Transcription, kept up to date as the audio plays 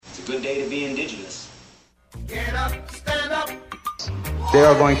good day to be indigenous. Get up, stand up. They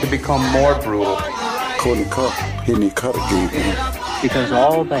are going to become more brutal. Couldn't cut. He didn't cut again. Because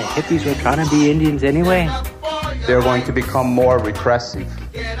all the hippies were trying to be Indians anyway. They're going to become more repressive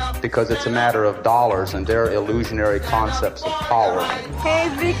because it's a matter of dollars and their illusionary concepts of power. Hey,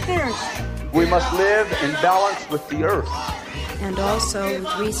 Victor. We must live in balance with the earth. And also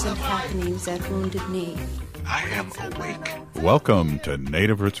with recent happenings at Wounded Knee. I am awake. Welcome to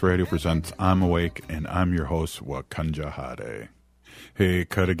Native Roots Radio presents I'm Awake, and I'm your host, Wakanja Hade. Hey,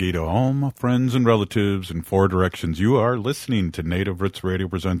 Karagita home, friends and relatives in four directions. You are listening to Native Roots Radio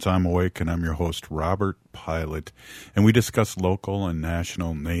presents I'm Awake, and I'm your host, Robert Pilot. And we discuss local and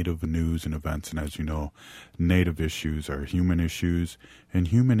national Native news and events. And as you know, Native issues are human issues, and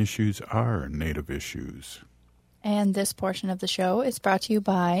human issues are Native issues. And this portion of the show is brought to you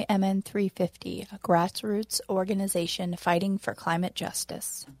by MN350, a grassroots organization fighting for climate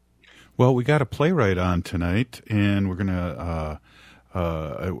justice. Well, we got a Playwright on tonight, and we're going to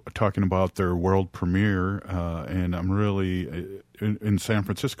talking about their world premiere, and I'm really in San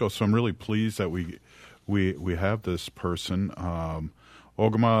Francisco, so I'm really pleased that we have this person.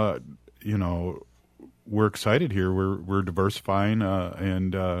 Ogimaa, you know, we're excited here. We're diversifying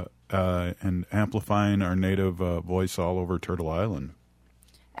and amplifying our native voice all over Turtle Island.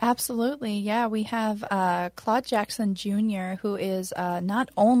 Absolutely. Yeah, we have Claude Jackson Jr., who is not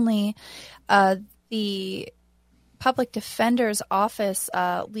only the Public Defender's Office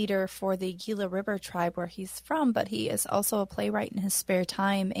leader for the Gila River tribe where he's from, but he is also a playwright in his spare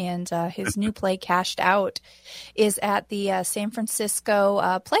time, and his new play, Cashed Out, is at the San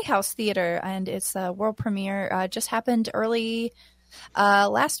Francisco Playhouse Theater, and its world premiere just happened early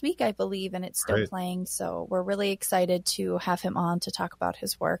last week, I believe, and it's still playing. So we're really excited to have him on to talk about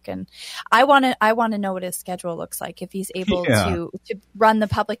his work. And I want to know what his schedule looks like, if he's able to run the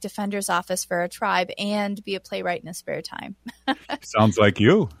Public Defender's Office for a tribe and be a playwright in his spare time. Sounds like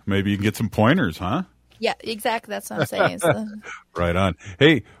you. Maybe you can get some pointers, huh? Yeah, exactly. That's what I'm saying. So. Right on.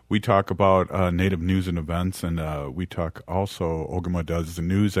 Hey, we talk about Native news and events, and we talk also, Ogimaa does the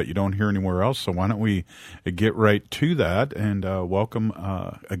news that you don't hear anywhere else. So why don't we get right to that and welcome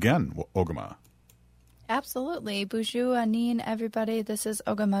again, Ogimaa. Absolutely. Bonjour, Anin, everybody. This is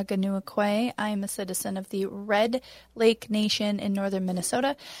Ogimaa Giniw Ikwe. I'm a citizen of the Red Lake Nation in northern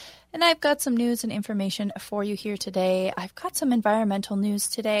Minnesota. And I've got some news and information for you here today. I've got some environmental news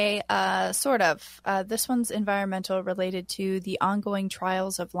today, sort of. This one's environmental, related to the ongoing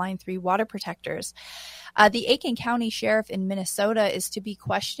trials of Line 3 water protectors. The Aiken County Sheriff in Minnesota is to be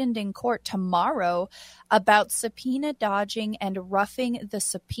questioned in court tomorrow about subpoena dodging and roughing the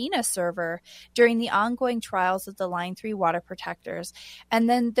subpoena server during the ongoing trials of the Line 3 water protectors. And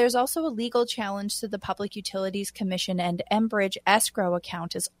then there's also a legal challenge to the Public Utilities Commission, and Enbridge escrow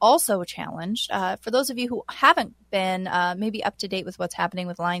account is also challenged. For those of you who haven't been maybe up to date with what's happening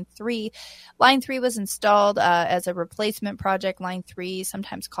with Line 3, Line 3 was installed as a replacement project. Line 3,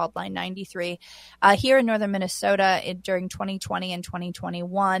 sometimes called Line 93, here in northern Minnesota during 2020 and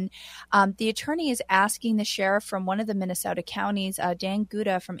 2021. The attorney is asking the sheriff from one of the Minnesota counties, Dan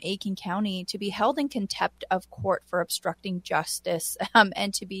Gouda from Aiken County, to be held in contempt of court for obstructing justice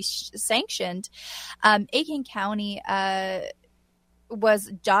and to be sanctioned. Aiken County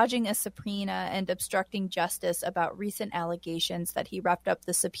was dodging a subpoena and obstructing justice about recent allegations that he roughed up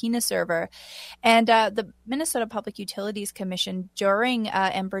the subpoena server. And the Minnesota Public Utilities Commission, during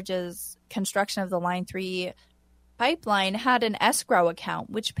Enbridge's construction of the Line 3 pipeline, had an escrow account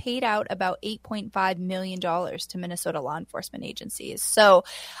which paid out about $8.5 million to Minnesota law enforcement agencies. So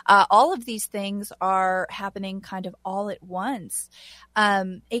all of these things are happening kind of all at once.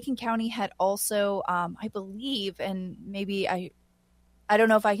 Aiken County had also, I believe, and maybe I don't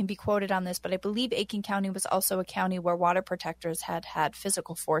know if I can be quoted on this, but I believe Aiken County was also a county where water protectors had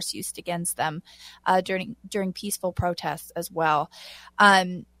physical force used against them during peaceful protests as well.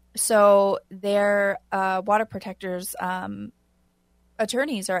 So their water protectors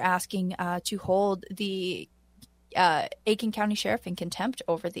attorneys are asking to hold the Aiken County Sheriff in contempt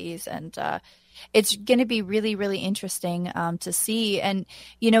over these, and it's going to be really, really interesting to see. And,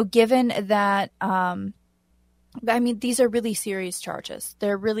 you know, given that I mean, these are really serious charges.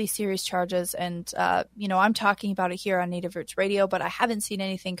 They're really serious charges. And, you know, I'm talking about it here on Native Roots Radio, but I haven't seen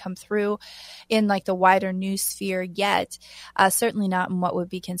anything come through in like the wider news sphere yet. Certainly not in what would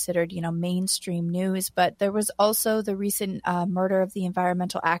be considered, you know, mainstream news. But there was also the recent murder of the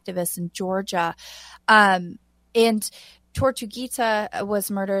environmental activist in Georgia. And Tortuguita was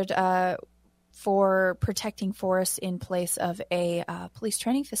murdered for protecting forests in place of a police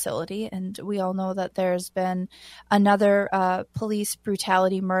training facility. And we all know that there's been another police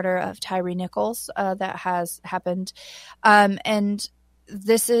brutality murder of Tyree Nichols that has happened. And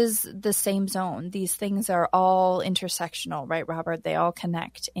this is the same zone. These things are all intersectional, right, Robert? They all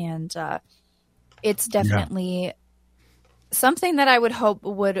connect. And it's definitely something that I would hope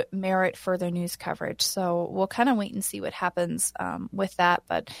would merit further news coverage. So we'll kind of wait and see what happens with that.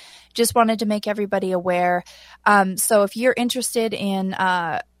 But just wanted to make everybody aware. So if you're interested in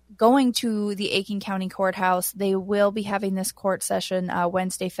going to the Aiken County Courthouse, they will be having this court session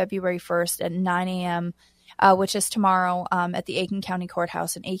Wednesday, February 1st at 9 a.m., which is tomorrow at the Aiken County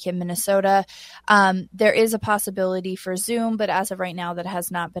Courthouse in Aiken, Minnesota. There is a possibility for Zoom, but as of right now, that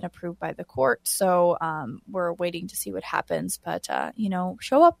has not been approved by the court. So we're waiting to see what happens. But,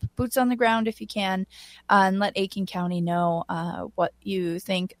 show up, boots on the ground if you can, and let Aiken County know what you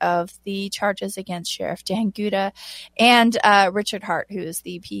think of the charges against Sheriff Dan Guda and Richard Hart, who is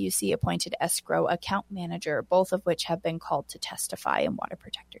the PUC-appointed escrow account manager, both of which have been called to testify in water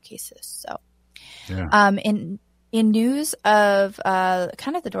protector cases. So. Yeah. In news of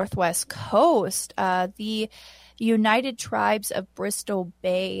kind of the Northwest Coast, the United Tribes of Bristol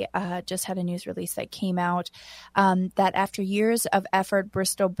Bay just had a news release that came out that after years of effort,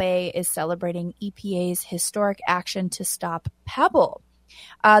 Bristol Bay is celebrating EPA's historic action to stop Pebble.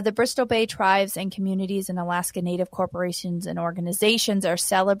 The Bristol Bay tribes and communities and Alaska Native corporations and organizations are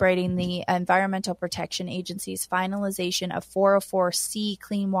celebrating the Environmental Protection Agency's finalization of 404C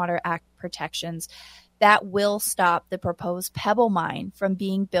Clean Water Act protections that will stop the proposed Pebble mine from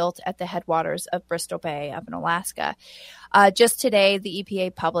being built at the headwaters of Bristol Bay up in Alaska. Just today, the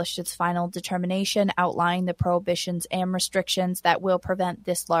EPA published its final determination outlining the prohibitions and restrictions that will prevent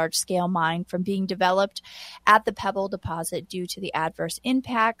this large-scale mine from being developed at the Pebble deposit due to the adverse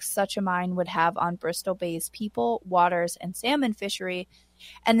impacts such a mine would have on Bristol Bay's people, waters, and salmon fishery.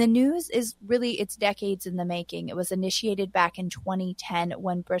 And the news is really, it's decades in the making. It was initiated back in 2010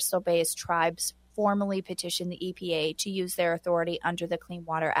 when Bristol Bay's tribes formally petitioned the EPA to use their authority under the Clean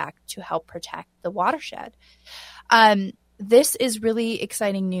Water Act to help protect the watershed. This is really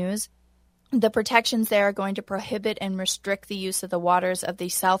exciting news. The protections there are going to prohibit and restrict the use of the waters of the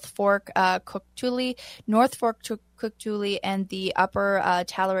South Fork Cook-Toolie, North Fork Cook-Toolie, and the Upper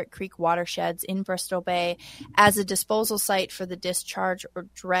Talarit Creek watersheds in Bristol Bay as a disposal site for the discharge or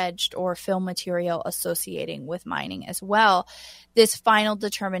dredged or fill material associating with mining as well. This final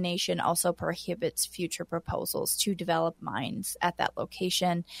determination also prohibits future proposals to develop mines at that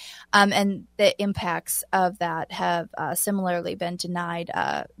location. And the impacts of that have similarly been denied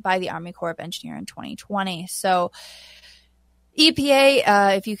by the Army Corps of Engineers in 2020. So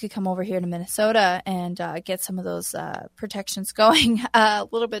EPA, if you could come over here to Minnesota and get some of those protections going a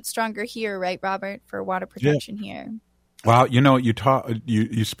little bit stronger here, right, Robert, for water protection here. Well,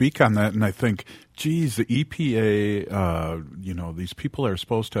 you speak on that, and I think, geez, the EPA, these people are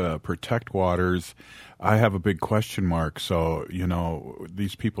supposed to protect waters. I have a big question mark. So,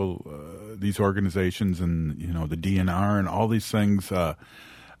 these people, these organizations, and the DNR and all these things,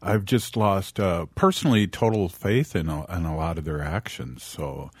 I've just lost personally total faith in a lot of their actions.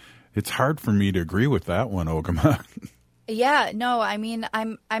 So it's hard for me to agree with that one, Ogimaa. Yeah, no, I mean,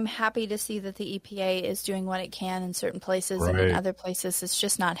 I'm happy to see that the EPA is doing what it can in certain places, and in other places it's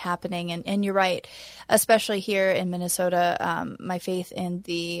just not happening. And you're right, especially here in Minnesota, my faith in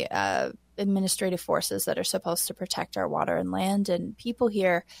the administrative forces that are supposed to protect our water and land and people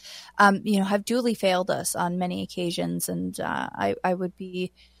here, have duly failed us on many occasions. And I would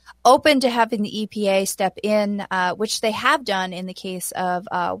be open to having the EPA step in, which they have done in the case of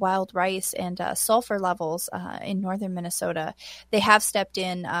wild rice and sulfur levels in northern Minnesota. They have stepped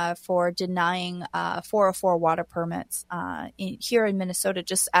in for denying 404 water permits here in Minnesota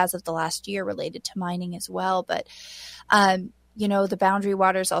just as of the last year related to mining as well. But the Boundary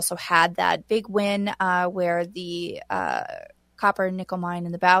Waters also had that big win where the copper and nickel mine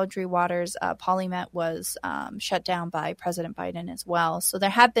in the Boundary Waters, Polymet, was shut down by President Biden as well. So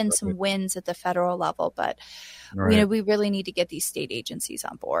there have been some wins at the federal level, but we really need to get these state agencies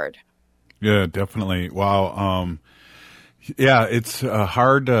on board. Yeah, definitely. Wow. It's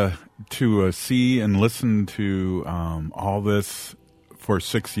hard to see and listen to all this for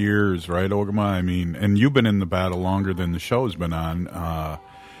 6 years, right, Ogimaa? I mean, and you've been in the battle longer than the show's been on.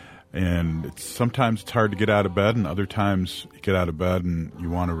 And sometimes it's hard to get out of bed, and other times you get out of bed and you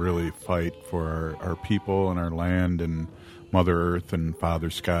want to really fight for our people and our land and Mother Earth and Father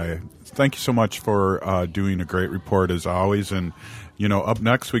Sky. Thank you so much for doing a great report as always. And, up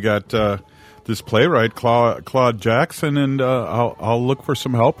next we got this playwright, Claude Jackson, and I'll look for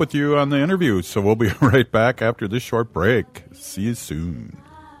some help with you on the interview. So we'll be right back after this short break. See you soon.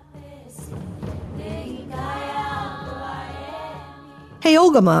 Hey,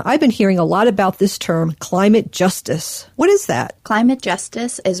 Ogimaa, I've been hearing a lot about this term, climate justice. What is that? Climate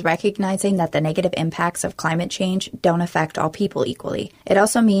justice is recognizing that the negative impacts of climate change don't affect all people equally. It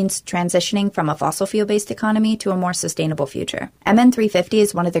also means transitioning from a fossil fuel-based economy to a more sustainable future. MN350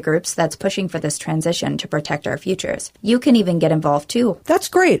 is one of the groups that's pushing for this transition to protect our futures. You can even get involved too. That's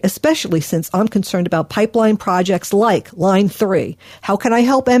great, especially since I'm concerned about pipeline projects like Line 3. How can I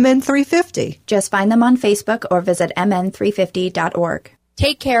help MN350? Just find them on Facebook or visit mn350.org.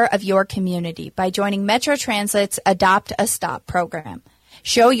 Take care of your community by joining Metro Transit's Adopt a Stop program.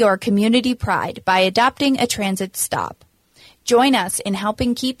 Show your community pride by adopting a transit stop. Join us in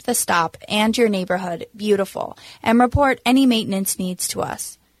helping keep the stop and your neighborhood beautiful and report any maintenance needs to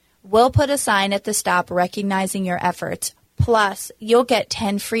us. We'll put a sign at the stop recognizing your efforts, plus you'll get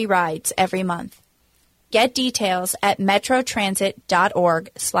 10 free rides every month. Get details at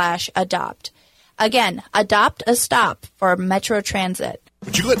metrotransit.org/adopt. Again, adopt a stop for Metro Transit.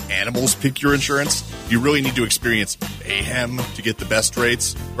 Would you let animals pick your insurance? Do you really need to experience mayhem to get the best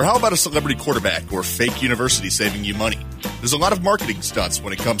rates? Or how about a celebrity quarterback or fake university saving you money? There's a lot of marketing stunts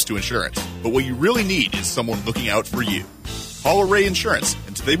when it comes to insurance, but what you really need is someone looking out for you. Call Array Insurance,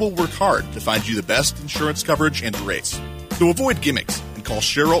 and they will work hard to find you the best insurance coverage and rates. So avoid gimmicks and call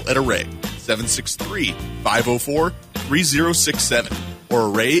Cheryl at Array, 763-504-3067, or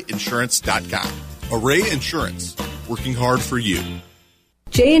arrayinsurance.com. Array Insurance, working hard for you.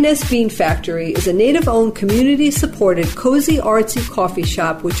 J&S Bean Factory is a native-owned, community-supported, cozy, artsy coffee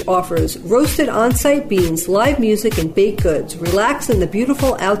shop which offers roasted on-site beans, live music, and baked goods. Relax in the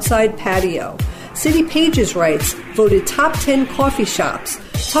beautiful outside patio. City Pages writes, voted top 10 coffee shops.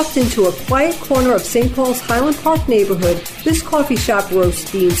 Tucked into a quiet corner of St. Paul's Highland Park neighborhood, this coffee shop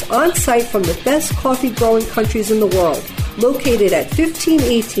roasts beans on-site from the best coffee-growing countries in the world. Located at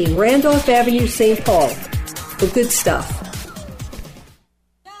 1518 Randolph Avenue, St. Paul. The good stuff.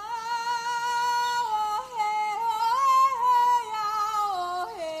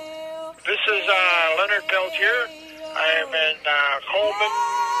 This is Leonard Peltier. I am in Coleman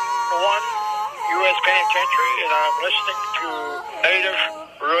 1 U.S. Penitentiary, and I'm listening to Native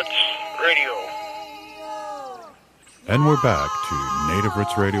Roots Radio. And we're back to Native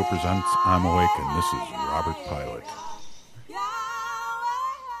Roots Radio presents I'm Awake, and this is Robert Pilot.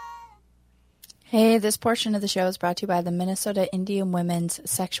 Hey, this portion of the show is brought to you by the Minnesota Indian Women's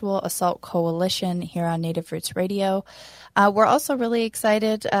Sexual Assault Coalition here on Native Roots Radio. We're also really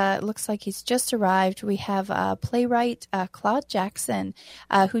excited. It looks like he's just arrived. We have playwright Claude Jackson,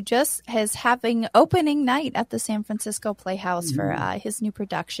 who just is having opening night at the San Francisco Playhouse for his new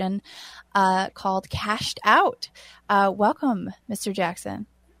production called Cashed Out. Welcome, Mr. Jackson.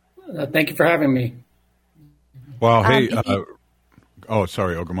 Thank you for having me. Well, hey,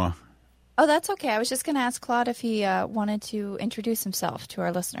 sorry, Ogimaa. Oh, that's okay. I was just going to ask Claude if he wanted to introduce himself to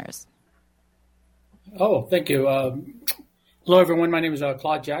our listeners. Oh, thank you. Hello, everyone. My name is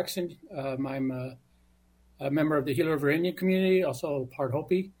Claude Jackson. I'm a member of the Gila River Indian community, also part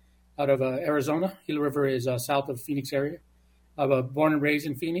Hopi, out of Arizona. Gila River is south of Phoenix area. I was born and raised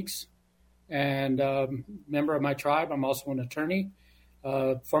in Phoenix, and member of my tribe. I'm also an attorney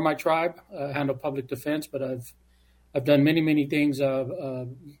for my tribe. I handle public defense, but I've done many things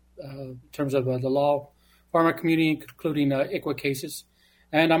in terms of the law for my community, including Ikwe cases.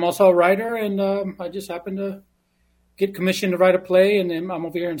 And I'm also a writer, and I just happened to get commissioned to write a play, and I'm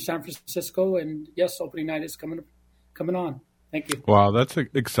over here in San Francisco, and yes, opening night is coming on. Thank you. Wow, that's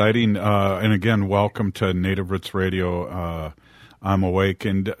exciting. And again, welcome to Native Roots Radio. I'm Awake,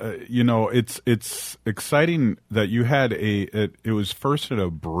 and it's exciting that you had it was first an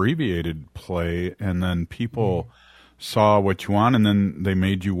abbreviated play, and then people saw what you want, and then they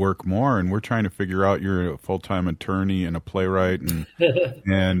made you work more. And we're trying to figure out, you're a full-time attorney and a playwright, and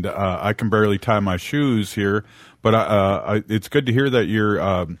and I can barely tie my shoes here, but it's good to hear that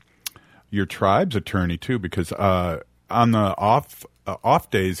your tribe's attorney too, because on the off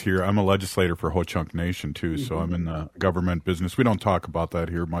days here, I'm a legislator for Ho-Chunk Nation too, so I'm in the government business. We don't talk about that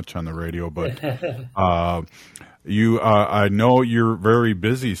here much on the radio, but I know you're very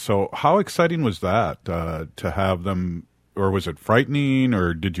busy. So how exciting was that to have them, or was it frightening,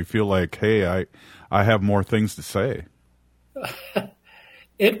 or did you feel like, hey, I have more things to say?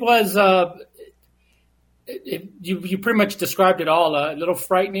 It was. You pretty much described it all. A little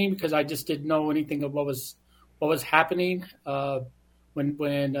frightening because I just didn't know anything of what was happening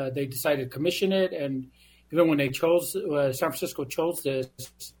when they decided to commission it, and even when they chose San Francisco chose this.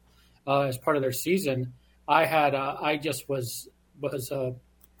 as part of their season, I just was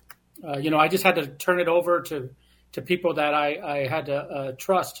I just had to turn it over to people that I had to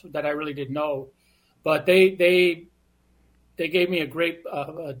trust, that I really didn't know. But they gave me a great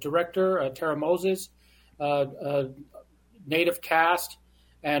director, Tara Moses, native cast,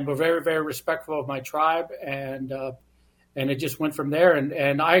 and were very, very respectful of my tribe, and it just went from there.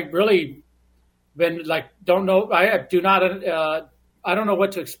 And I really been don't know. I don't know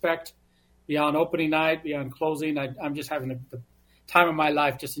what to expect beyond opening night, beyond closing. I'm just having the time of my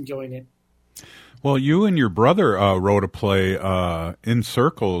life, just enjoying it. Well, you and your brother wrote a play, In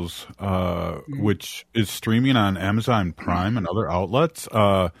Circles, which is streaming on Amazon Prime and other outlets.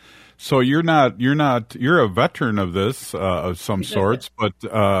 So you're a veteran of this of some sorts, but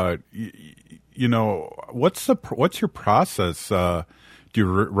what's your process? Do you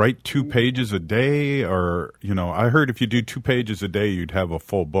write 2 pages a day, or I heard if you do 2 pages a day, you'd have a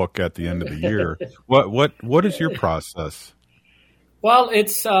full book at the end of the year. What is your process? Well,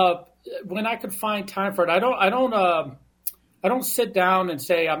 it's when I could find time for it. I don't sit down and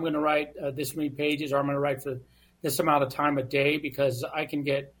say I'm going to write this many pages, or I'm going to write for this amount of time a day, because I can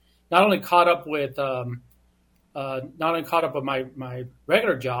get not only caught up with my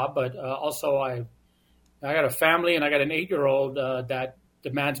regular job, but also I got a family, and I got an 8-year-old that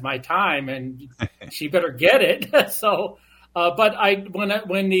demands my time, and she better get it. So, but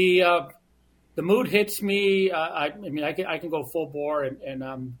when the mood hits me, I can go full bore, and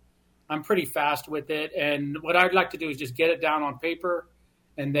I'm pretty fast with it. And what I'd like to do is just get it down on paper,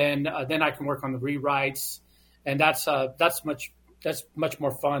 and then I can work on the rewrites, and that's much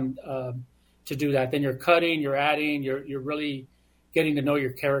more fun to do that. Then you're cutting, you're adding, you're really getting to know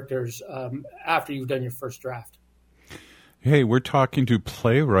your characters after you've done your first draft. Hey, we're talking to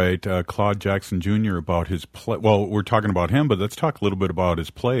playwright Claude Jackson Jr. about his play. Well, we're talking about him, but let's talk a little bit about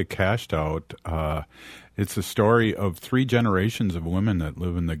his play, Cashed Out. It's a story of 3 generations of women that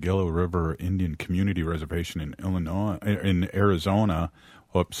live in the Gila River Indian Community Reservation in Arizona.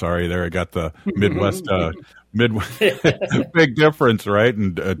 Oops, sorry, there I got the Midwest big difference, right?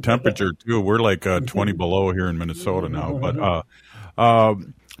 And temperature too. We're like 20 below here in Minnesota now, but.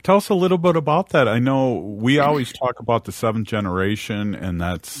 Tell us a little bit about that. I know we always talk about the 7th generation, and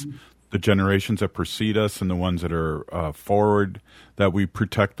that's the generations that precede us and the ones that are forward, that we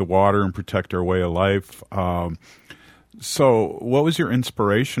protect the water and protect our way of life. So what was your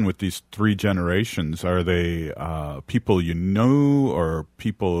inspiration with these 3 generations? Are they people you knew, or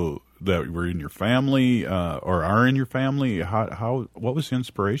people that were in your family or are in your family? What was the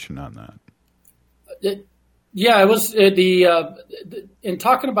inspiration on that? Yeah, it was in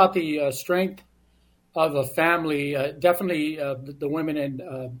talking about the strength of a family. Definitely, the women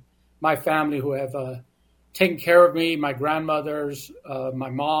in my family who have taken care of me, my grandmothers, my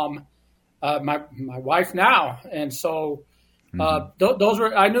mom, my wife now, and so those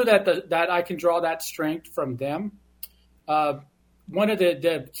were. I knew that I can draw that strength from them. One of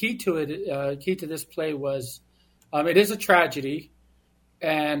the key to this play was it is a tragedy,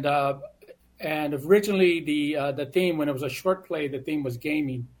 and originally the theme, when it was a short play, the theme was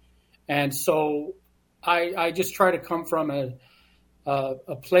gaming. And so I just try to come from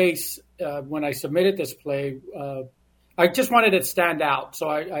a place when I submitted this play. I just wanted it to stand out. So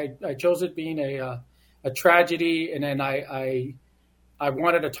I chose it being a tragedy. And then I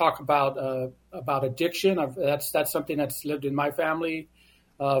wanted to talk about addiction. That's something that's lived in my family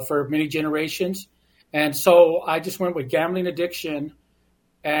for many generations. And so I just went with gambling addiction.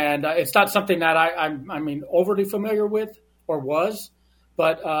 And it's not something that I'm overly familiar with or was,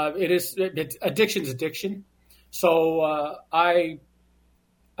 but addiction's addiction. So I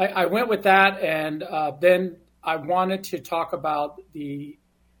went with that, and then I wanted to talk about the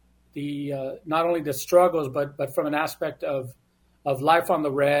not only the struggles, but from an aspect of life on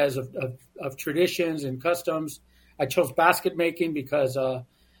the res, of traditions and customs. I chose basket making because the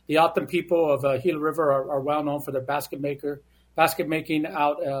O'odham people of Gila River are well known for their basket making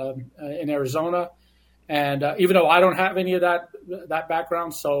out in Arizona. And even though I don't have any of that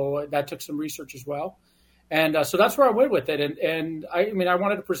background, so that took some research as well. And so that's where I went with it. And I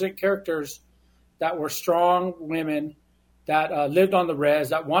wanted to present characters that were strong women that lived on the res,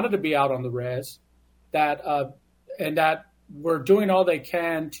 that wanted to be out on the res, and that were doing all they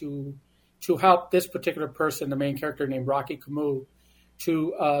can to help this particular person, the main character named Rocky Camus,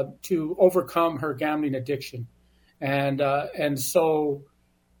 to overcome her gambling addiction. And so,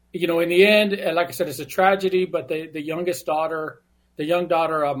 in the end, like I said, it's a tragedy, but the young daughter,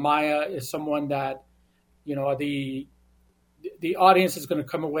 Maya, is someone that, the audience is going to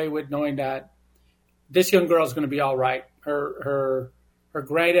come away with knowing that this young girl is going to be all right. Her her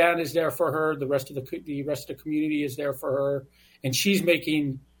great aunt is there for her. The rest of the community is there for her, and she's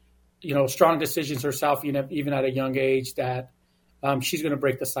making, strong decisions herself, even at a young age, that she's going to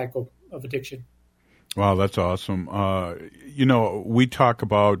break the cycle of addiction. Wow, that's awesome. We talk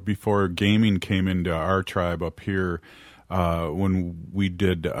about, before gaming came into our tribe up here, when we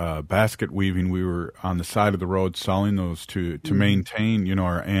did basket weaving, we were on the side of the road selling those to maintain,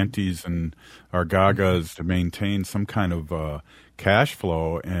 our aunties and our gagas, to maintain some kind of cash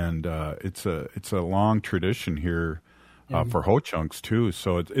flow. And it's a long tradition here for ho-chunks too.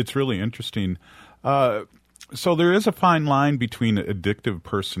 So it's really interesting. So there is a fine line between addictive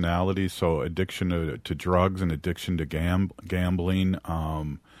personality, so addiction to drugs and addiction to gambling.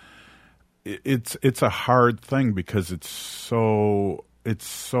 It's a hard thing because it's so.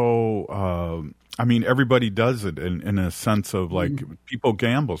 Everybody does it in a sense of like people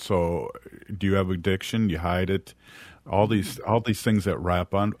gamble. So do you have addiction? You hide it. All these things that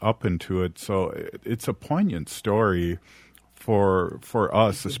wrap up into it. So it's a poignant story for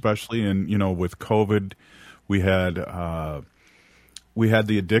us, especially with COVID. We had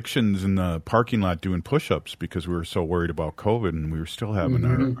the addictions in the parking lot doing push-ups because we were so worried about COVID, and we were still having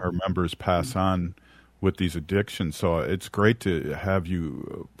our members pass on with these addictions. So it's great to have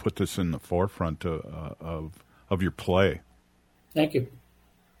you put this in the forefront of your play. Thank you.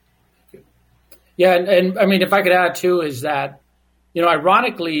 Yeah, and I mean, if I could add too, is that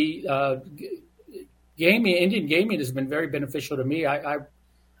ironically, Indian gaming has been very beneficial to me. I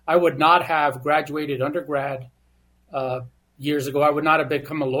would not have graduated undergrad years ago. I would not have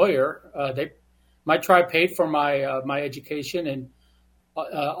become a lawyer. My tribe paid for my education, and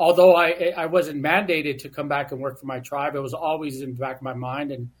although I wasn't mandated to come back and work for my tribe, it was always in the back of my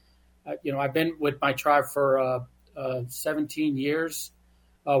mind. And I've been with my tribe for 17 years,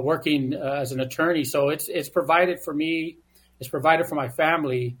 working as an attorney. So it's provided for me. It's provided for my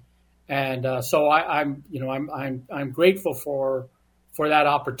family, and so I'm grateful for that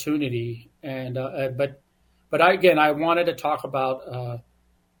opportunity. And but I wanted to talk about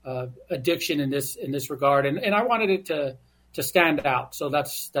addiction in this regard, and I wanted it to stand out. So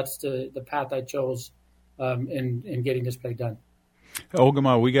that's the path I chose in getting this play done.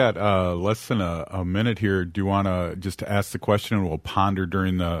 Ogimaa, we got less than a minute here. Do you want to just ask the question and we'll ponder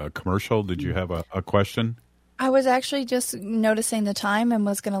during the commercial? Did you have a question? I was actually just noticing the time and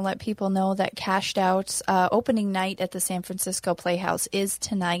was going to let people know that Cashed Out's opening night at the San Francisco Playhouse is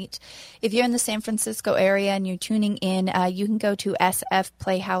tonight. If you're in the San Francisco area and you're tuning in, you can go to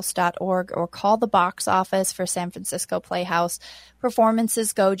sfplayhouse.org or call the box office for San Francisco Playhouse.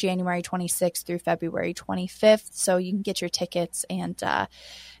 Performances go January 26th through February 25th, so you can get your tickets and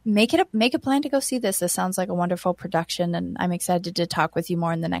make a plan to go see this. This sounds like a wonderful production, and I'm excited to talk with you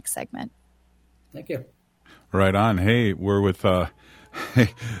more in the next segment. Thank you. Right on. Hey, we're with, I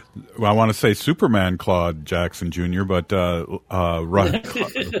want to say Superman Claude Jackson Jr., but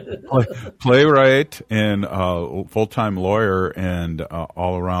playwright and full-time lawyer and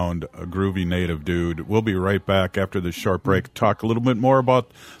all-around groovy native dude. We'll be right back after this short break. Talk a little bit more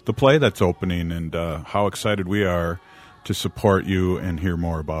about the play that's opening and how excited we are to support you and hear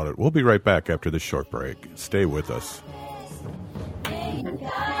more about it. We'll be right back after this short break. Stay with us.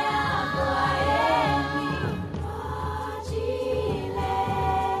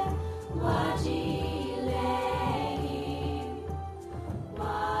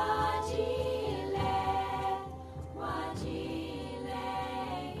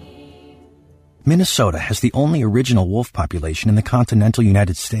 Minnesota has the only original wolf population in the continental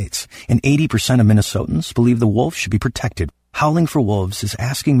United States, and 80% of Minnesotans believe the wolf should be protected. Howling for Wolves is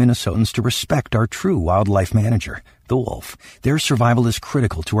asking Minnesotans to respect our true wildlife manager, the wolf. Their survival is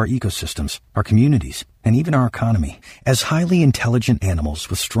critical to our ecosystems, our communities, and even our economy. As highly intelligent animals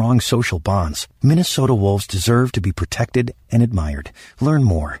with strong social bonds, Minnesota wolves deserve to be protected and admired. Learn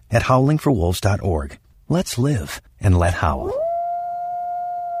more at howlingforwolves.org. Let's live and let howl.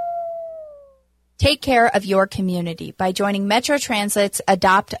 Take care of your community by joining Metro Transit's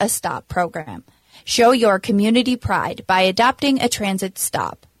Adopt a Stop program. Show your community pride by adopting a transit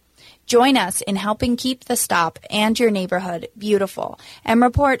stop. Join us in helping keep the stop and your neighborhood beautiful and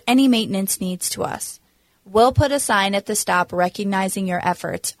report any maintenance needs to us. We'll put a sign at the stop recognizing your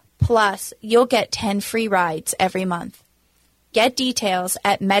efforts, plus you'll get 10 free rides every month. Get details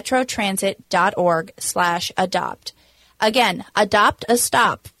at metrotransit.org/adopt. Again, adopt a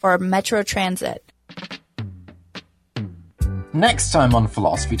stop for Metro Transit. Next time on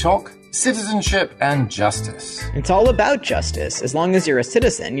Philosophy Talk, citizenship and justice. It's all about justice. As long as you're a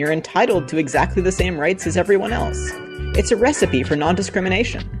citizen, you're entitled to exactly the same rights as everyone else. It's a recipe for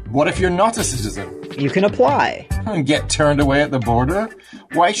non-discrimination. What if you're not a citizen? you can apply. And get turned away at the border?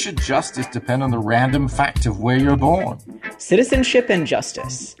 Why should justice depend on the random fact of where you're born? Citizenship and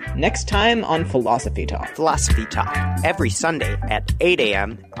Justice. Next time on Philosophy Talk. Philosophy Talk, every Sunday at 8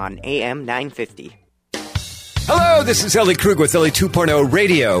 a.m. on AM 950. Hello, this is Ellie Krug with Ellie 2.0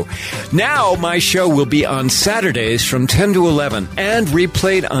 Radio. Now my show will be on Saturdays from 10 to 11 and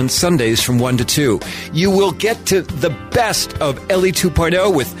replayed on Sundays from 1 to 2. You will get to the best of Ellie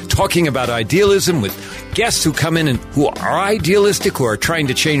 2.0 with talking about idealism, with guests who come in and who are idealistic, who are trying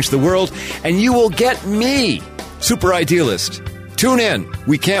to change the world, and you will get me, Super Idealist. Tune in.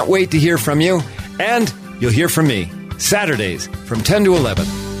 We can't wait to hear from you, and you'll hear from me. Saturdays from 10 to 11.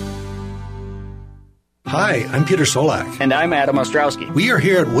 Hi, I'm Peter Solak. And I'm Adam Ostrowski. We are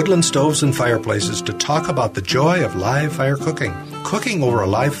here at Woodland Stoves and Fireplaces to talk about the joy of live fire cooking. Cooking over a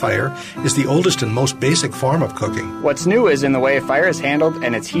live fire is the oldest and most basic form of cooking. What's new is in the way fire is handled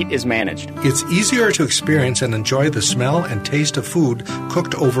and its heat is managed. It's easier to experience and enjoy the smell and taste of food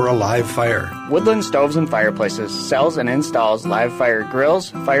cooked over a live fire. Woodland Stoves and Fireplaces sells and installs live fire grills,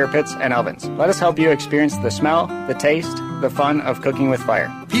 fire pits, and ovens. Let us help you experience the smell, the taste, the fun of cooking with fire.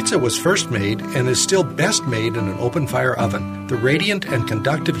 Pizza was first made and is still best made in an open fire oven. The radiant and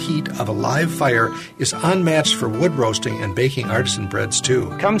conductive heat of a live fire is unmatched for wood roasting and baking artisan breads too.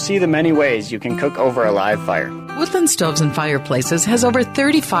 Come see the many ways you can cook over a live fire. Woodland Stoves and Fireplaces has over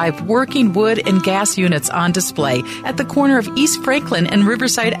 35 working wood and gas units on display at the corner of East Franklin and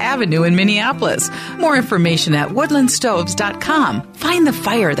Riverside Avenue in Minneapolis. More information at woodlandstoves.com. Find the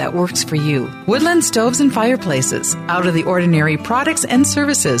fire that works for you. Woodland Stoves and Fireplaces. Out of the ordinary products and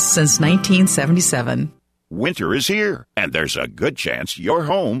services since 1977. Winter is here, and there's a good chance your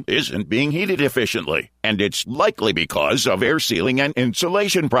home isn't being heated efficiently. And it's likely because of air sealing and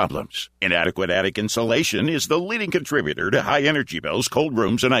insulation problems. Inadequate attic insulation is the leading contributor to high energy bills, cold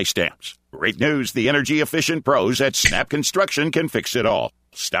rooms, and ice dams. Great news, the energy-efficient pros at Snap Construction can fix it all.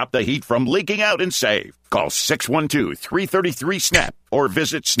 Stop the heat from leaking out and save. Call 612-333-SNAP or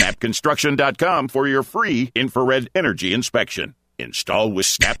visit snapconstruction.com for your free infrared energy inspection. Install with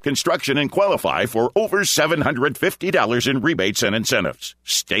Snap Construction and qualify for over $750 in rebates and incentives.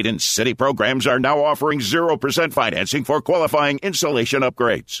 State and city programs are now offering 0% financing for qualifying insulation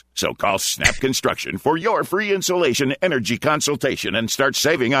upgrades. So call Snap Construction for your free insulation energy consultation and start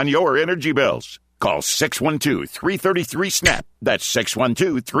saving on your energy bills. Call 612-333-SNAP. That's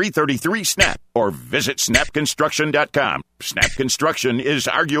 612-333-SNAP. Or visit snapconstruction.com. Snap Construction is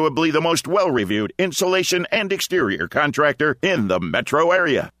arguably the most well-reviewed insulation and exterior contractor in the metro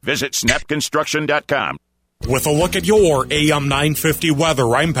area. Visit snapconstruction.com. With a look at your AM 950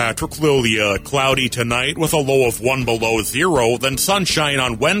 weather, I'm Patrick Lilia. Cloudy tonight with a low of 1 below zero, then sunshine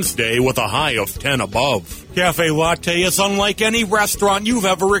on Wednesday with a high of 10 above. Cafe Latte is unlike any restaurant you've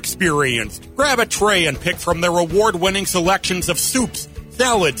ever experienced. Grab a tray and pick from their award-winning selections of soups,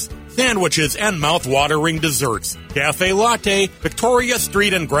 salads, sandwiches, and mouth-watering desserts. Cafe Latte, Victoria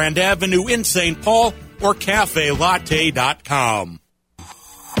Street and Grand Avenue in St. Paul, or cafelatte.com.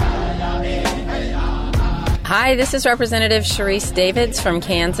 Hi, this is Representative Sharice Davids from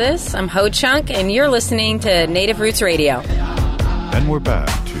Kansas. I'm Ho Chunk, and you're listening to Native Roots Radio. And we're back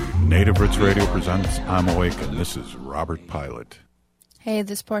to Native Roots Radio presents I'm Awake, and this is Robert Pilot. Hey,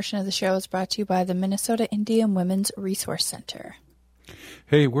 this portion of the show is brought to you by the Minnesota Indian Women's Resource Center.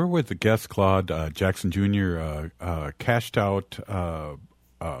 Hey, we're with the guest Claude Jackson Jr., cashed out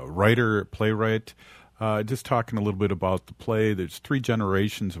writer, playwright, just talking a little bit about the play. There's 3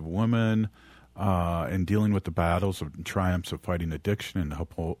 generations of women and dealing with the battles and triumphs of fighting addiction and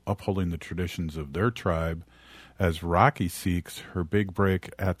upholding the traditions of their tribe as Rocky seeks her big break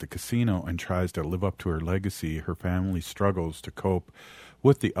at the casino and tries to live up to her legacy. Her family struggles to cope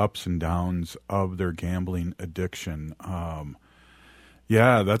with the ups and downs of their gambling addiction.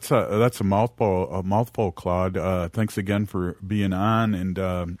 Yeah, that's a mouthful, Claude. Thanks again for being on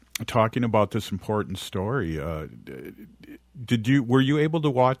and talking about this important story. Were you able to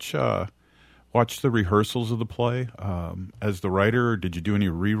watch the rehearsals of the play as the writer, or did you do any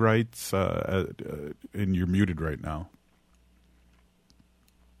rewrites? And you're muted right now.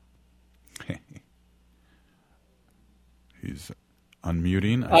 He's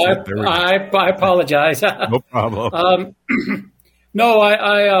unmuting. I apologize. No problem. No,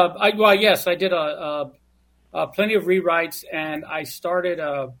 well, yes, I did plenty of rewrites, and I started.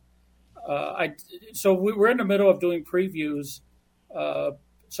 So we're in the middle of doing previews.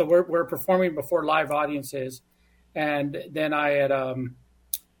 So we're performing before live audiences, and then I had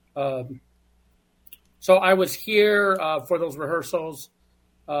so I was here for those rehearsals,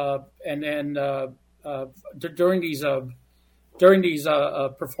 and then during these during these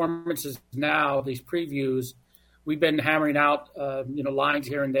performances now, these previews, we've been hammering out lines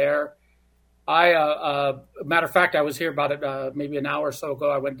here and there. Matter of fact, I was here about it maybe an hour or so ago.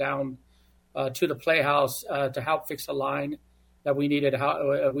 I went down to the Playhouse to help fix a line that we needed.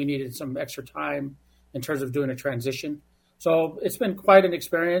 We needed some extra time in terms of doing a transition. So it's been quite an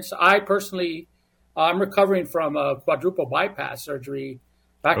experience. I personally, I'm recovering from a quadruple bypass surgery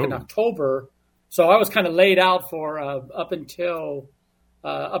back in October. So I was kind of laid out for up until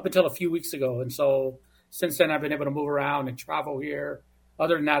a few weeks ago. And so since then, I've been able to move around and travel here.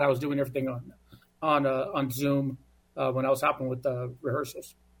 Other than that, I was doing everything on Zoom when I was helping with the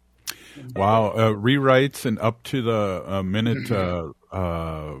rehearsals. Wow, rewrites and up to the minute.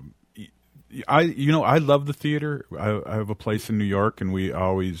 I love the theater. I have a place in New York, and we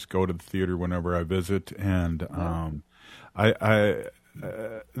always go to the theater whenever I visit. And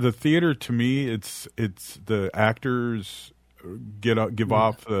the theater to me, it's the actors give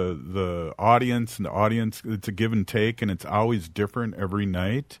off the audience, and the audience, it's a give and take, and it's always different every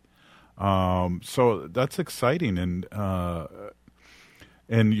night. So that's exciting, and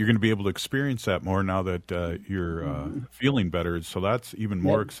you're going to be able to experience that more now that you're feeling better. So that's even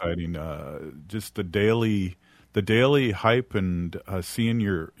more exciting. Just the daily hype and seeing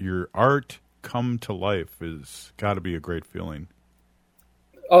your art come to life is got to be a great feeling.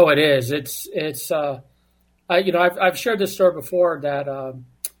 Oh, it is. It's. I've shared this story before that.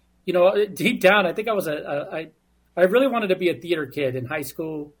 Deep down, I think I really wanted to be a theater kid in high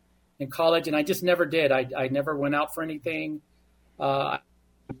school, in college, and I just never did. I never went out for anything. For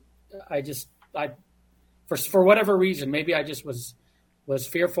whatever reason, maybe I just was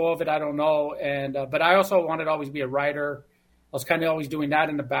fearful of it. I don't know. And but I also wanted to always be a writer. I was kind of always doing that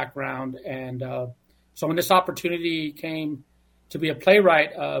in the background. And so when this opportunity came to be a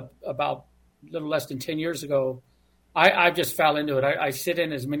playwright about a little less than 10 years ago, I just fell into it. I sit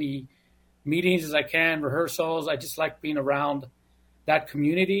in as many meetings as I can, rehearsals. I just like being around that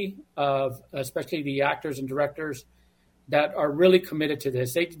community of especially the actors and directors that are really committed to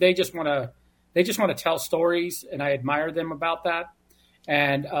this. They just want to tell stories, and I admire them about that.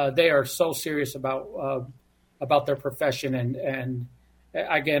 And they are so serious about their profession. And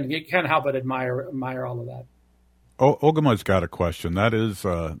again, you can't help but admire all of that. Ogima's got a question. That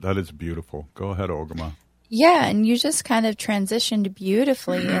is beautiful. Go ahead, Ogimaa. Yeah, and you just kind of transitioned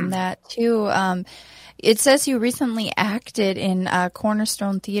beautifully in that too. It says you recently acted in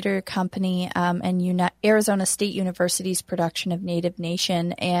Cornerstone Theater Company and Arizona State University's production of Native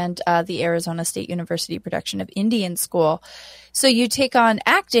Nation and the Arizona State University production of Indian School. So you take on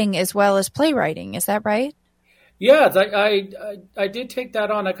acting as well as playwriting. Is that right? Yeah, I did take that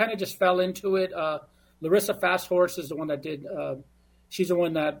on. I kind of just fell into it. Larissa Fasthorse is the one that did. She's the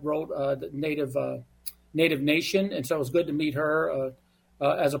one that wrote the Native Nation, and so it was good to meet her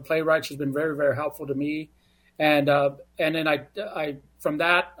as a playwright. She's been very, very helpful to me, and then I from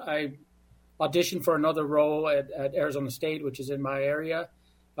that I auditioned for another role at Arizona State, which is in my area.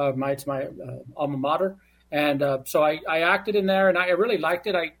 It's my alma mater, and so I acted in there, and I really liked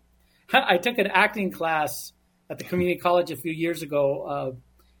it. I took an acting class at the community college a few years ago.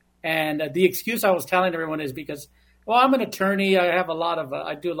 And the excuse I was telling everyone is because, well, I'm an attorney. I have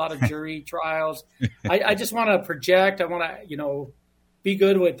I do a lot of jury trials. I just want to project. I want to, be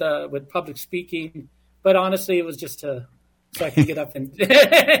good with public speaking. But honestly, it was just so I can get up and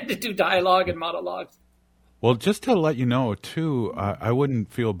to do dialogue and monologues. Well, just to let you know, too, I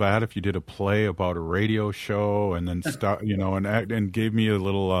wouldn't feel bad if you did a play about a radio show and then start, and act, and gave me a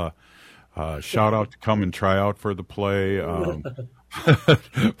little shout out to come and try out for the play.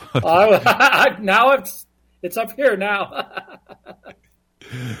 Now it's up here now.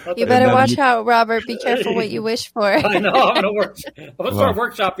 You better watch out, Robert. Be careful what you wish for. I know. I'm going to start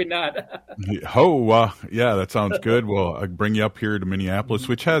workshopping that. Yeah, that sounds good. Well, I'll bring you up here to Minneapolis,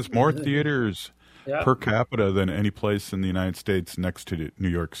 which has more theaters per capita than any place in the United States next to New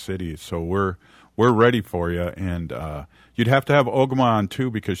York City. So we're ready for you. And you'd have to have Ogimaa on,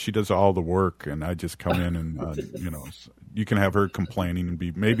 too, because she does all the work, and I just come in and, you can have her complaining and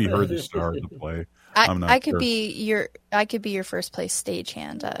be maybe her the star of the play. I could be your first place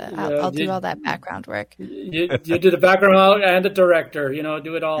stagehand. I'll do all that background work. You do the background and the director.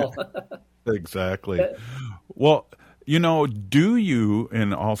 Do it all. Exactly. Well, do you,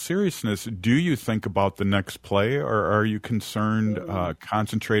 in all seriousness, think about the next play, or are you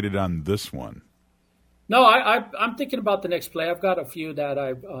concentrated on this one? No, I'm thinking about the next play. I've got a few that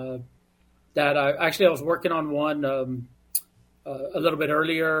I was working on one a little bit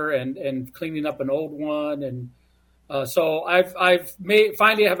earlier and cleaning up an old one, and so I've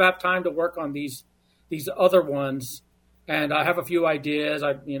finally have time to work on these other ones and I have a few ideas.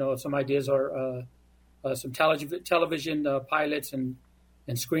 Some ideas are some television pilots and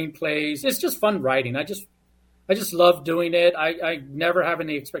screenplays. It's just fun writing. I just love doing it. I never have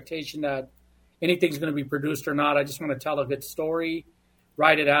any expectation that anything's going to be produced or not. I just want to tell a good story,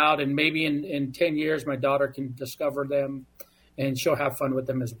 write it out, and maybe in 10 years my daughter can discover them and she'll have fun with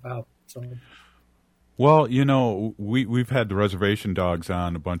them as well. So. Well, we've had the Reservation Dogs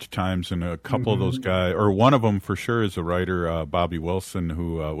on a bunch of times, and a couple of those guys, or one of them for sure, is a writer, Bobby Wilson,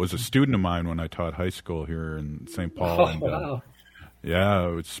 who was a student of mine when I taught high school here in St. Paul. Oh, wow.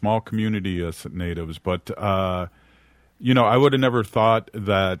 Yeah, it's a small community of natives, but I would have never thought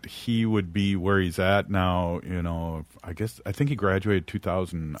that he would be where he's at now. I think he graduated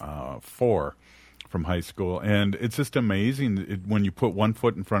 2004 from high school, and it's just amazing when you put one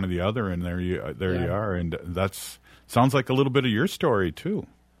foot in front of the other, and there you are, and that's sounds like a little bit of your story too.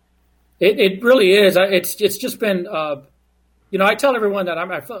 It really is. It's just been, I tell everyone that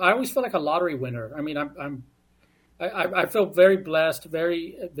I always feel like a lottery winner. I mean, I feel very blessed,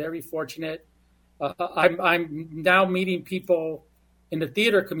 very, very fortunate. I'm now meeting people in the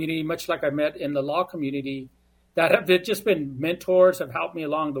theater community, much like I met in the law community, that have just been mentors, have helped me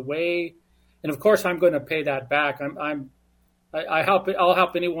along the way. And of course, I'm going to pay that back. I'll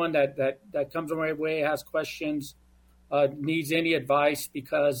help anyone that comes my way, has questions, needs any advice,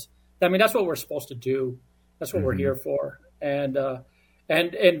 because that's what we're supposed to do. That's what we're here for. And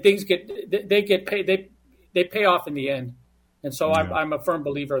things get paid. They pay off in the end. And so I'm a firm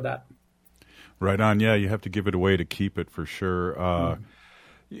believer of that. Right on. Yeah, you have to give it away to keep it, for sure.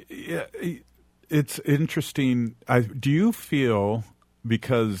 Yeah, it's interesting. Do you feel,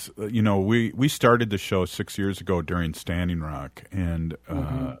 because we started the show 6 years ago during Standing Rock and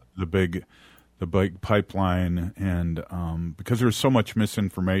the big pipeline, and because there was so much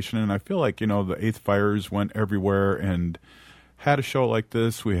misinformation, and I feel like the Eighth Fires went everywhere and had a show like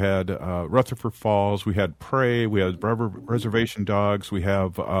this. We had Rutherford Falls, we had Prey, we had Reservation Dogs, we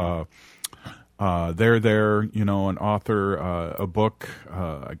have an author, a book.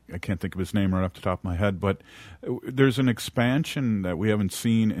 I can't think of his name right off the top of my head, but there's an expansion that we haven't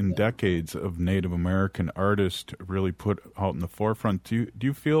seen in decades of Native American artists really put out in the forefront. Do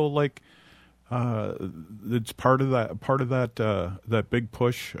you feel like it's part of that big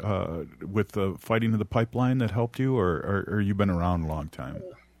push with the fighting of the pipeline that helped you, or you've been around a long time?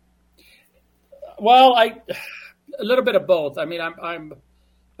 Well, a little bit of both. I mean,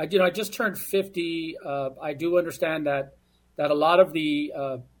 I just turned 50. I do understand that a lot of the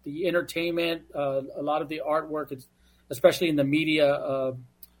entertainment, a lot of the artwork, especially in the media of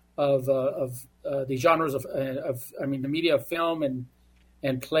the genres of the media of film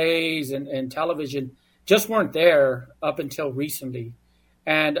and plays and television, just weren't there up until recently.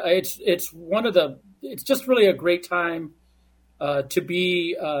 And it's just really a great time to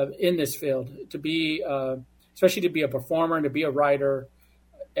be in this field, especially to be a performer and to be a writer.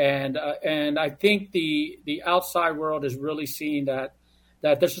 And I think the outside world is really seeing that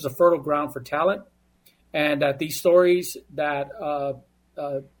this is a fertile ground for talent, and that these stories that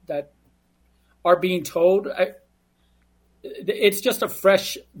are being told, it's just a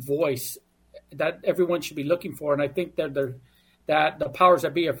fresh voice that everyone should be looking for. And I think that the powers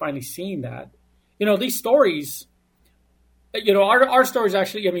that be are finally seeing that. These stories, our stories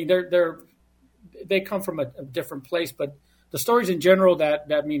actually, I mean, they come from a different place, but the stories in general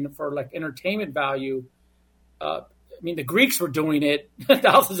that mean for like entertainment value, the Greeks were doing it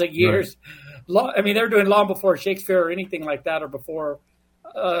thousands of years. Right. They were doing it long before Shakespeare or anything like that, or before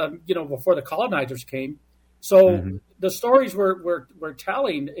the colonizers came. So the stories we're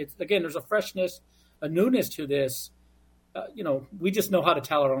telling, there's a freshness, a newness to this. We just know how to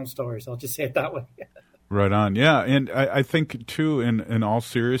tell our own stories. I'll just say it that way. Right on. Yeah. And I think too, in all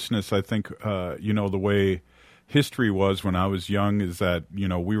seriousness, I think, the way history was when I was young is that,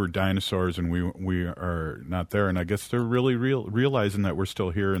 we were dinosaurs and we are not there. And I guess they're really realizing that we're still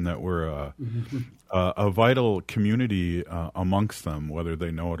here and that we're a vital community amongst them, whether they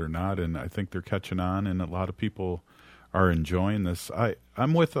know it or not. And I think they're catching on, and a lot of people are enjoying this.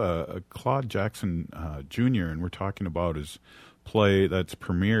 I'm with Claude Jackson Jr., and we're talking about his play that's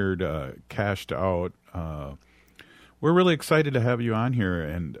premiered, Cashed Out. We're really excited to have you on here,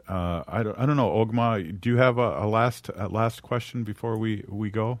 and I don't know, Ogimaa, do you have a last question before we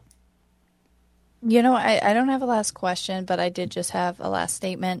go? I don't have a last question, but I did just have a last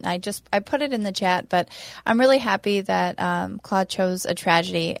statement. I put it in the chat, but I'm really happy that Claude chose a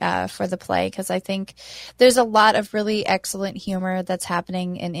tragedy for the play, because I think there's a lot of really excellent humor that's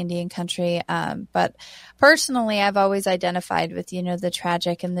happening in Indian country. But personally, I've always identified with, the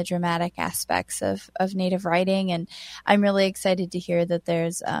tragic and the dramatic aspects of Native writing. And I'm really excited to hear that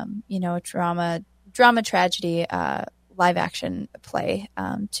there's, a drama tragedy live action play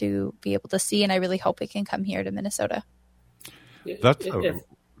to be able to see, and I really hope it can come here to Minnesota. That's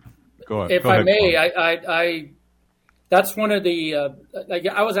go ahead. If I may, I that's one of the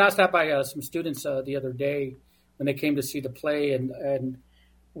I was asked that by some students the other day when they came to see the play, and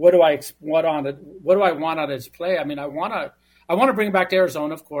what do I want out of this play? I mean, I want to bring it back to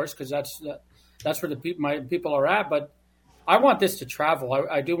Arizona, of course, because that's where my people are at, but I want this to travel.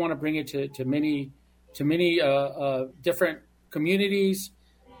 I do want to bring it to many different communities,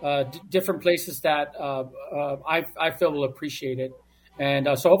 different places that I feel will appreciate it. And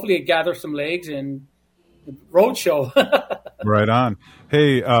so hopefully it gathers some legs and roadshow. Right on.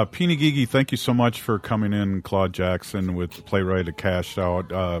 Hey, Peeny Gigi, thank you so much for coming in. Claude Jackson with Playwright at Cashed Out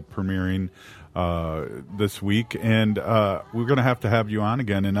premiering this week, and we're going to have you on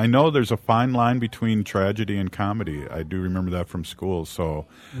again. And I know there's a fine line between tragedy and comedy. I do remember that from school, so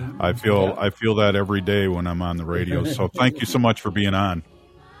I feel that every day when I'm on the radio. So thank you so much for being on.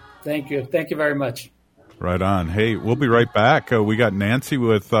 Thank you very much. Right on. Hey, we'll be right back. We got Nancy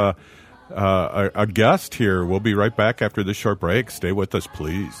with a guest here. We'll be right back after this short break. Stay with us,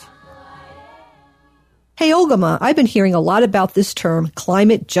 please. Hey, Ogimaa, I've been hearing a lot about this term,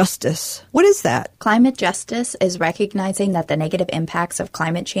 climate justice. What is that? Climate justice is recognizing that the negative impacts of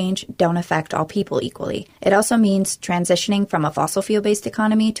climate change don't affect all people equally. It also means transitioning from a fossil fuel-based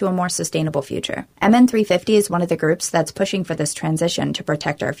economy to a more sustainable future. MN350 is one of the groups that's pushing for this transition to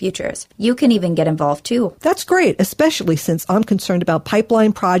protect our futures. You can even get involved too. That's great, especially since I'm concerned about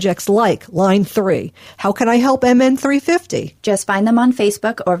pipeline projects like Line 3. How can I help MN350? Just find them on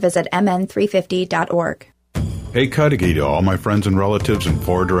Facebook or visit mn350.org. Hey, Cudahy to all my friends and relatives in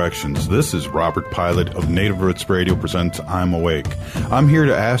four directions. This is Robert Pilot of Native Roots Radio presents I'm Awake. I'm here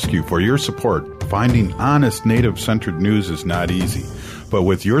to ask you for your support. Finding honest Native-centered news is not easy. But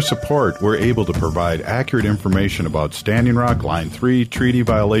with your support, we're able to provide accurate information about Standing Rock, Line 3, treaty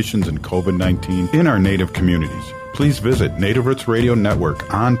violations, and COVID-19 in our Native communities. Please visit Native Roots Radio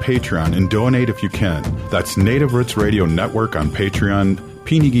Network on Patreon and donate if you can. That's Native Roots Radio Network on Patreon.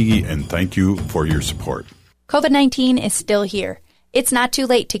 Peeny Gigi, and thank you for your support. COVID-19 is still here. It's not too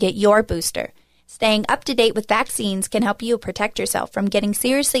late to get your booster. Staying up to date with vaccines can help you protect yourself from getting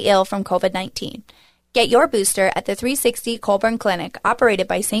seriously ill from COVID-19. Get your booster at the 360 Colburn Clinic, operated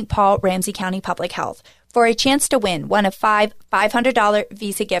by St. Paul Ramsey County Public Health, for a chance to win one of 5 $500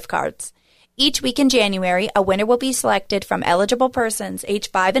 Visa gift cards. Each week in January, a winner will be selected from eligible persons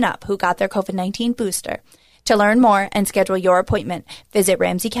age 5 and up who got their COVID-19 booster. To learn more and schedule your appointment, visit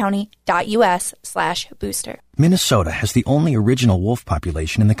ramseycounty.us/booster. Minnesota has the only original wolf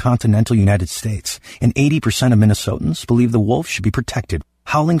population in the continental United States, and 80% of Minnesotans believe the wolf should be protected.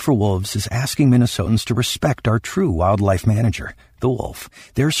 Howling for Wolves is asking Minnesotans to respect our true wildlife manager, the wolf.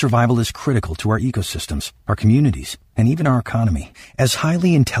 Their survival is critical to our ecosystems, our communities, and even our economy. As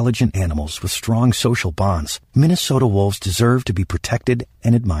highly intelligent animals with strong social bonds, Minnesota wolves deserve to be protected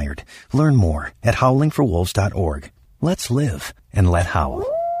and admired. Learn more at howlingforwolves.org. Let's live and let howl.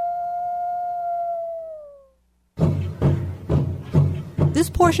 This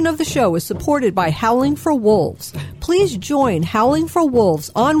portion of the show is supported by Howling for Wolves. Please join Howling for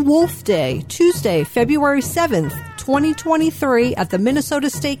Wolves on Wolf Day, Tuesday, February 7th, 2023 at the Minnesota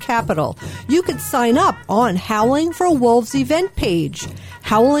State Capitol. You could sign up on Howling for Wolves event page.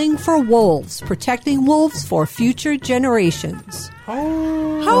 Howling for Wolves, protecting wolves for future generations.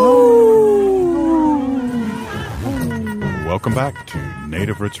 Welcome back to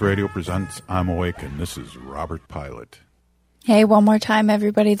Native Roots Radio presents I'm Awake, and this is Robert Pilot. Hey, one more time,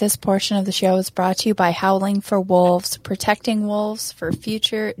 everybody. This portion of the show is brought to you by Howling for Wolves, protecting wolves for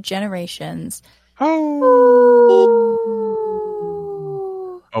future generations. Oh,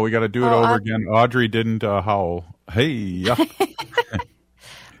 we got to do it over again. Audrey didn't howl. Hey, yeah.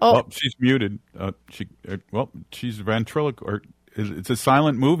 Oh, she's muted. She's ventriloquist. It's a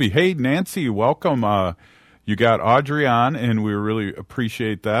silent movie. Hey, Nancy, welcome. You got Audrey on, and we really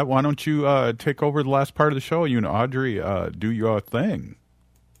appreciate that. Why don't you take over the last part of the show? You and Audrey do your thing.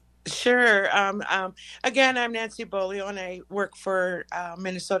 Sure. Again, I'm Nancy Beaulieu, and I work for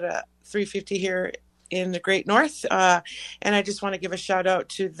Minnesota 350 here in the Great North. And I just want to give a shout out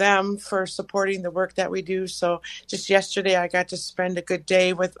to them for supporting the work that we do. So just yesterday, I got to spend a good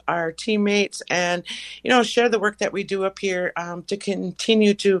day with our teammates and, share the work that we do up here to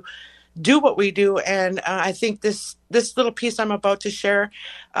continue to do what we do. And I think this little piece I'm about to share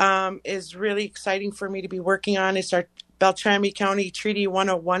is really exciting for me to be working on. It's our Beltrami County Treaty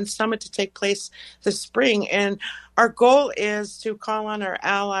 101 Summit to take place this spring. And our goal is to call on our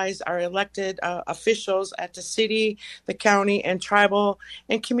allies, our elected officials at the city, the county, and tribal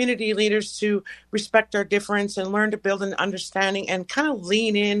and community leaders to respect our difference and learn to build an understanding and kind of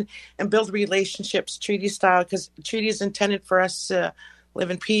lean in and build relationships treaty style, because treaty is intended for us to live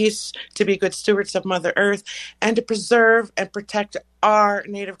in peace, to be good stewards of Mother Earth, and to preserve and protect our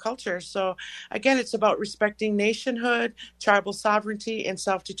Native culture. So again, it's about respecting nationhood, tribal sovereignty, and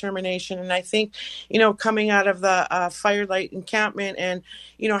self-determination. And I think, coming out of the Firelight encampment and,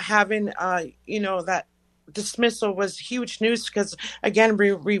 having, that dismissal was huge news, because again,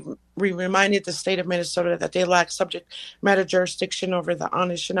 we reminded the state of Minnesota that they lack subject matter jurisdiction over the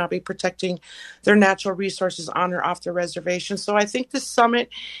Anishinaabe, protecting their natural resources on or off the reservation. So I think this summit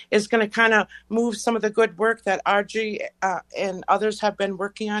is going to kind of move some of the good work that Audrey and others have been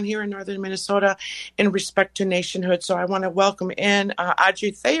working on here in northern Minnesota in respect to nationhood. So I want to welcome in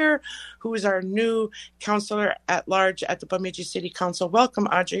Audrey Thayer, who is our new counselor at large at the Bemidji City Council. Welcome,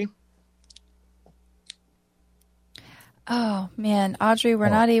 Audrey. Oh man, Audrey, we're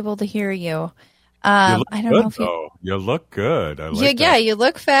not able to hear you. I don't know if you look good. You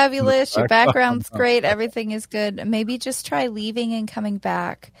look fabulous. Your background's great. Everything is good. Maybe just try leaving and coming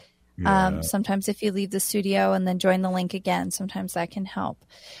back. Yeah. Sometimes if you leave the studio and then join the link again, sometimes that can help.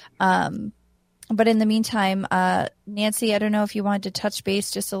 But in the meantime, Nancy, I don't know if you wanted to touch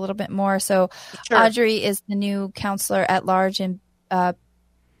base just a little bit more. So sure. Audrey is the new counselor at large in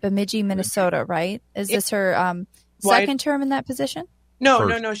Bemidji, Minnesota, right? Is this her second term in that position?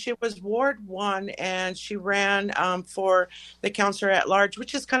 No. She was Ward 1, and she ran for the counselor at large,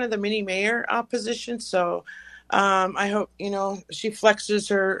 which is kind of the mini mayor position. So I hope, she flexes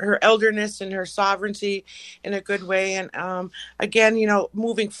her elderness and her sovereignty in a good way. And again,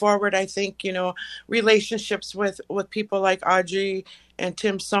 moving forward, I think, relationships with people like Audrey and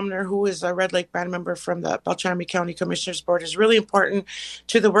Tim Sumner, who is a Red Lake band member from the Beltrami County Commissioners Board, is really important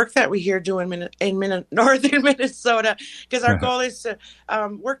to the work that we here do in northern Minnesota, because our goal is to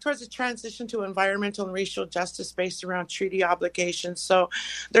work towards a transition to environmental and racial justice based around treaty obligations. So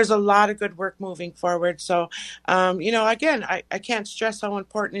there's a lot of good work moving forward. So, again, I can't stress how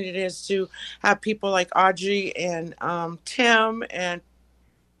important it is to have people like Audrey and Tim and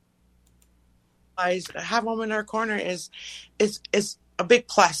have them in our corner is a big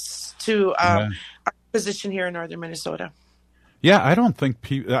plus to our position here in northern Minnesota. Yeah, I don't think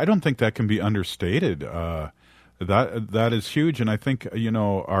that can be understated. That is huge, and I think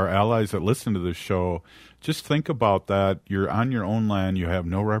our allies that listen to this show, just think about that. You're on your own land, you have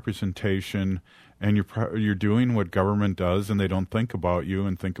no representation, and you're doing what government does, and they don't think about you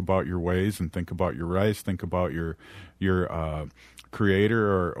and think about your ways and think about your rights, think about your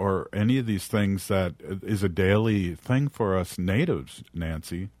creator or any of these things that is a daily thing for us natives,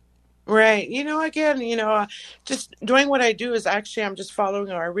 Nancy. Right. Again, just doing what I do is actually I'm just following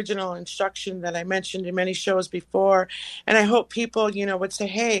our original instruction that I mentioned in many shows before. And I hope people, would say,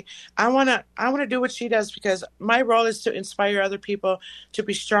 hey, I want to do what she does, because my role is to inspire other people to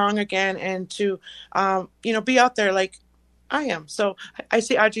be strong again and to, be out there like I am. So I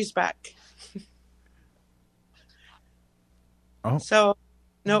see Audrey's back. Oh. So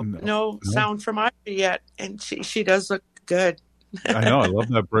no sound from Audrey yet, and she does look good. I know. I love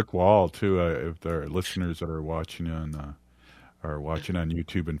that brick wall too. If there are listeners that are watching on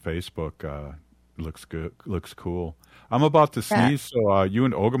YouTube and Facebook, looks good. Looks cool. I'm about to sneeze, so you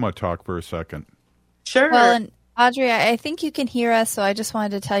and Ogimaa talk for a second. Sure. Well, and Audrey, I think you can hear us, so I just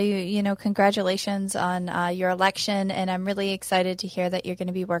wanted to tell you, congratulations on your election, and I'm really excited to hear that you're going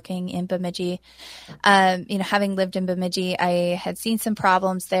to be working in Bemidji. Having lived in Bemidji, I had seen some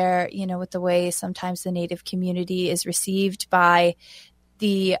problems there, with the way sometimes the Native community is received by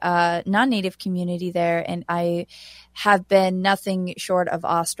the non-Native community there, and I have been nothing short of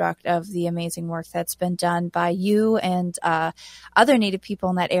awestruck of the amazing work that's been done by you and other Native people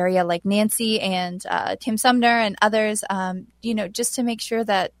in that area, like Nancy and Tim Sumner and others, just to make sure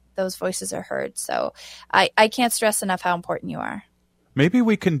that those voices are heard. So I can't stress enough how important you are. Maybe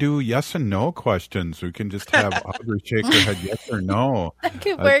we can do yes and no questions. We can just have Audrey shake her head yes or no. That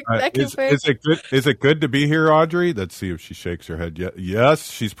could work. Is it good to be here, Audrey? Let's see if she shakes her head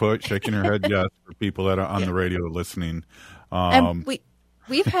yes. She's shaking her head yes for people that are on the radio listening.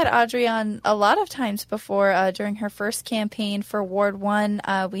 We've had Audrey on a lot of times before. During her first campaign for Ward 1,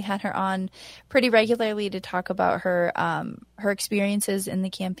 we had her on pretty regularly to talk about her her experiences in the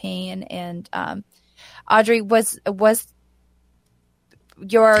campaign. And Audrey, was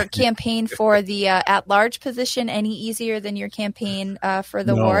your campaign for the at-large position any easier than your campaign for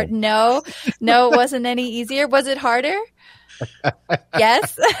the ward? No, it wasn't any easier. Was it harder?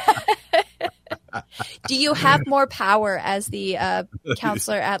 Yes. Do you have more power as the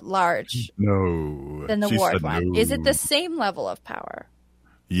counselor at large? No. Than the She ward said one? no. Is it the same level of power?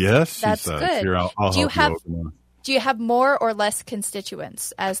 Yes, That's she says. good. Here, I'll do you help have you. Do you have more or less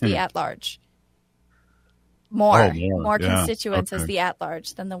constituents as the at large? More. More Yeah, constituents as okay. the at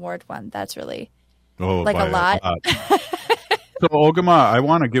large than the ward one. That's really By a lot. So, Ogimaa, I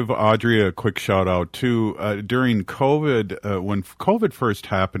want to give Audrey a quick shout out too. During COVID, when COVID first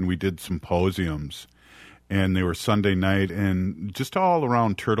happened, we did symposiums, and they were Sunday night and just all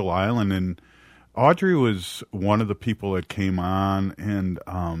around Turtle Island. And Audrey was one of the people that came on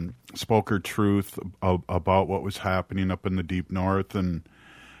and spoke her truth about what was happening up in the deep north. And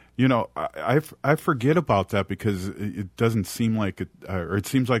you know, I forget about that because it doesn't seem like it, or it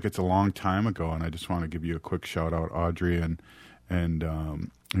seems like it's a long time ago. And I just want to give you a quick shout out, Audrey, and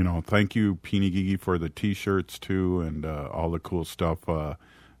you know, thank you, Peony Gigi, for the T-shirts too, and all the cool stuff.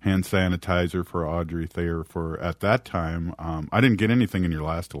 Hand sanitizer for Audrey Thayer for at that time. I didn't get anything in your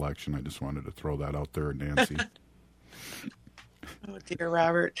last election. I just wanted to throw that out there, Nancy. Oh dear,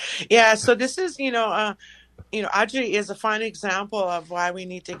 Robert. Yeah. So this is, Audrey is a fine example of why we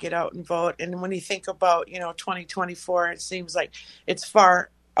need to get out and vote. And when you think about, 2024, it seems like it's far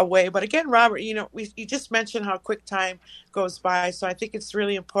away. But again, Robert, you just mentioned how quick time goes by. So I think it's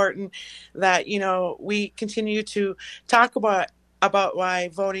really important that, we continue to talk about why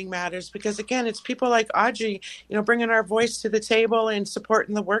voting matters, because again, it's people like Audrey, bringing our voice to the table and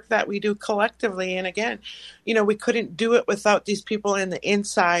supporting the work that we do collectively. And again, we couldn't do it without these people in the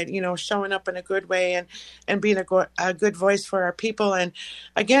inside, showing up in a good way and being a good voice for our people. And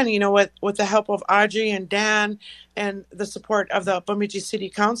again, with the help of Audrey and Dan and the support of the Bemidji City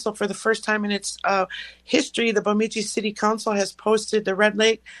Council, for the first time in its history, the Bemidji City Council has posted the Red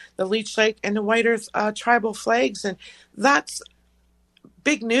Lake, the Leech Lake, and the White Earth tribal flags. And that's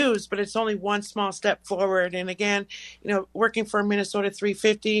big news, but it's only one small step forward. And again, working for Minnesota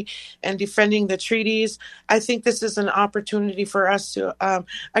 350 and defending the treaties, I think this is an opportunity for us to,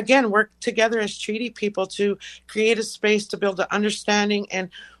 again, work together as treaty people to create a space to build an understanding.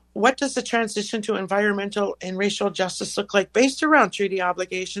 And what does the transition to environmental and racial justice look like based around treaty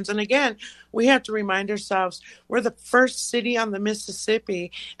obligations? And again, we have to remind ourselves we're the first city on the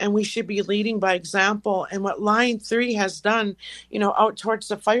Mississippi, and we should be leading by example. And what Line 3 has done, out towards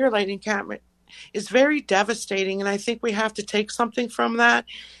the firelight encampment is very devastating. And I think we have to take something from that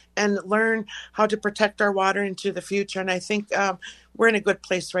and learn how to protect our water into the future. And I think we're in a good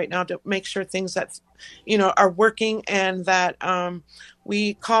place right now to make sure things that, are working, and that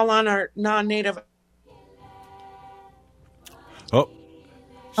we call on our non-native. Oh,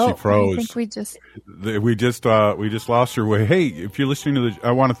 she froze. I think we just lost her way. Hey, if you're listening to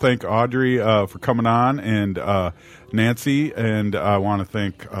I want to thank Audrey for coming on, and Nancy, and I want to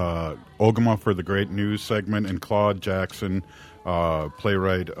thank Ogimaa for the great news segment, and Claude Jackson,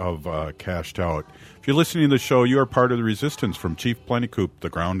 playwright of Cashed Out. If you're listening to the show, you are part of the resistance from Chief Plentycoop. The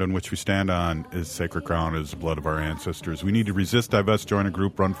ground on which we stand on is sacred ground, is the blood of our ancestors. We need to resist, divest, join a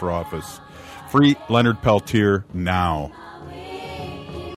group, run for office. Free Leonard Peltier now.